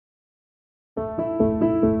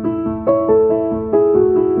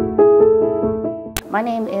My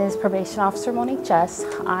name is Probation Officer Monique Jess.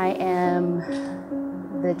 I am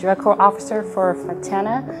the Drug Court Officer for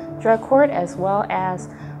Fontana Drug Court as well as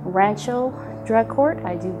Rancho Drug Court.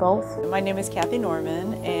 I do both. My name is Kathy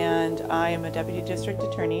Norman and I am a Deputy District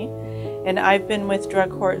Attorney, and I've been with Drug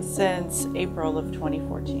Court since April of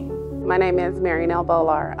 2014. My name is Marynell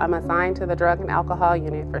Bolar. I'm assigned to the Drug and Alcohol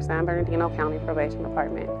Unit for San Bernardino County Probation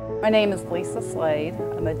Department. My name is Lisa Slade.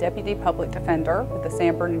 I'm a Deputy Public Defender with the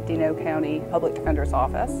San Bernardino County Public Defender's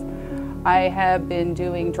Office. I have been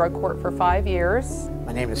doing drug court for 5 years.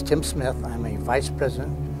 My name is Tim Smith. I'm a Vice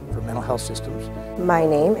President for Mental Health Systems. My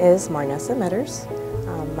name is Marnessa Metters.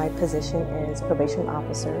 My position is Probation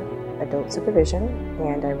Officer, Adult Supervision,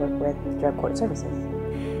 and I work with Drug Court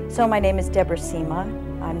Services. So my name is Deborah Sema.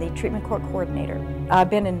 I'm the Treatment Court Coordinator.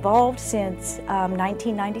 I've been involved since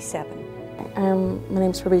 1997. My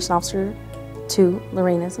name is Probation Officer 2,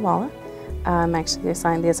 Lorena Zavala. I'm actually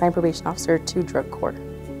the assigned Probation Officer to Drug Court.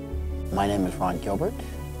 My name is Ron Gilbert.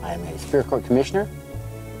 I am a Superior Court Commissioner.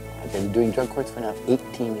 I've been doing drug courts for now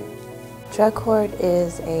 18 years. Drug Court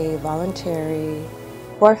is a voluntary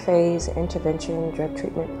 4-phase intervention drug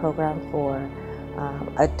treatment program for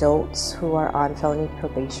adults who are on felony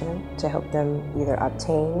probation to help them either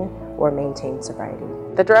obtain or maintain sobriety.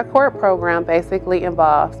 The Drug Court program basically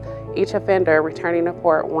involves each offender returning to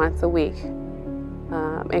court once a week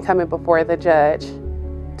and coming before the judge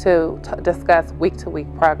to discuss week-to-week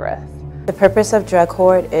progress. The purpose of Drug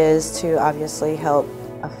Court is to obviously help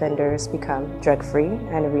offenders become drug-free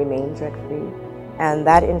and remain drug-free, and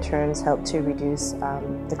that in turn helps to reduce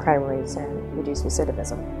the crime rates and reduce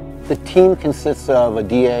recidivism. The team consists of a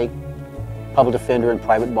DA, public defender and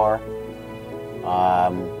private bar,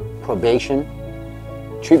 probation,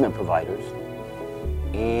 treatment providers,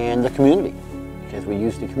 and the community, because we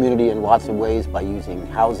use the community in lots of ways by using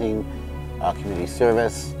housing, community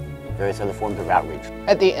service, various other forms of outreach.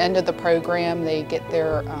 At the end of the program, they get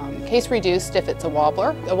their case reduced if it's a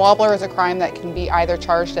wobbler. A wobbler is a crime that can be either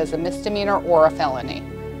charged as a misdemeanor or a felony.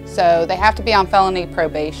 So they have to be on felony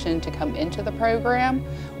probation to come into the program.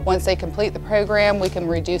 Once they complete the program, we can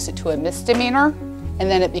reduce it to a misdemeanor, and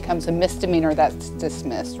then it becomes a misdemeanor that's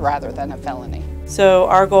dismissed rather than a felony. So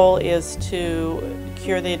our goal is to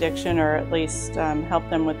cure the addiction, or at least help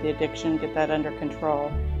them with the addiction, get that under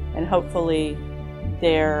control, and hopefully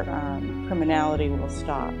their criminality will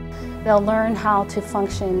stop. They'll learn how to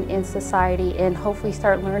function in society and hopefully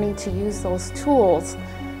start learning to use those tools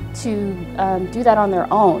to do that on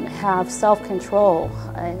their own, have self-control,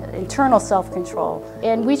 internal self-control.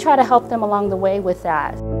 And we try to help them along the way with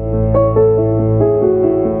that.